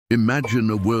Imagine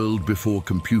a world before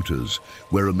computers,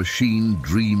 where a machine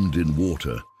dreamed in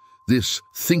water. This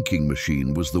thinking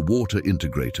machine was the Water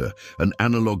Integrator, an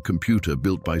analog computer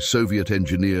built by Soviet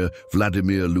engineer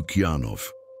Vladimir Lukyanov.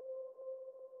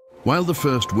 While the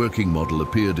first working model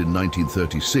appeared in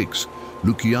 1936,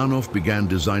 Lukyanov began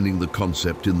designing the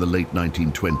concept in the late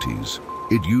 1920s.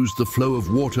 It used the flow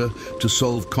of water to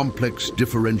solve complex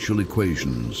differential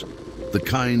equations, the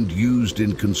kind used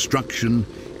in construction,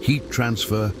 heat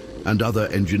transfer, and other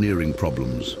engineering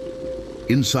problems.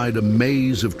 Inside a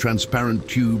maze of transparent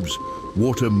tubes,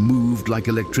 water moved like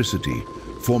electricity,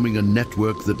 forming a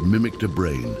network that mimicked a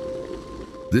brain.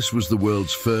 This was the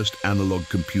world's first analog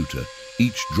computer.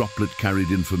 Each droplet carried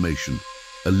information,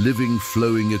 a living,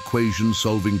 flowing equation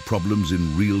solving problems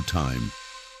in real time.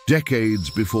 Decades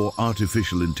before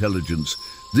artificial intelligence,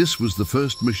 this was the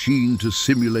first machine to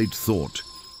simulate thought.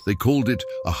 They called it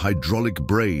a hydraulic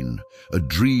brain, a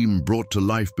dream brought to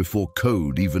life before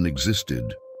code even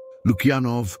existed.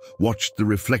 Lukyanov watched the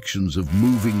reflections of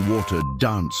moving water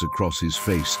dance across his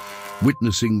face,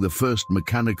 witnessing the first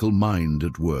mechanical mind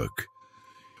at work.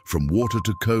 From water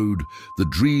to code, the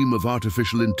dream of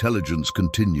artificial intelligence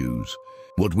continues.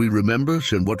 What we remember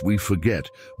and what we forget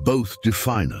both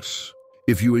define us.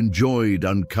 If you enjoyed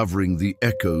uncovering the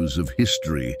echoes of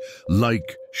history,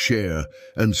 like, share,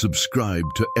 and subscribe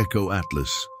to Echo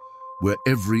Atlas, where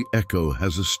every echo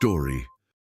has a story.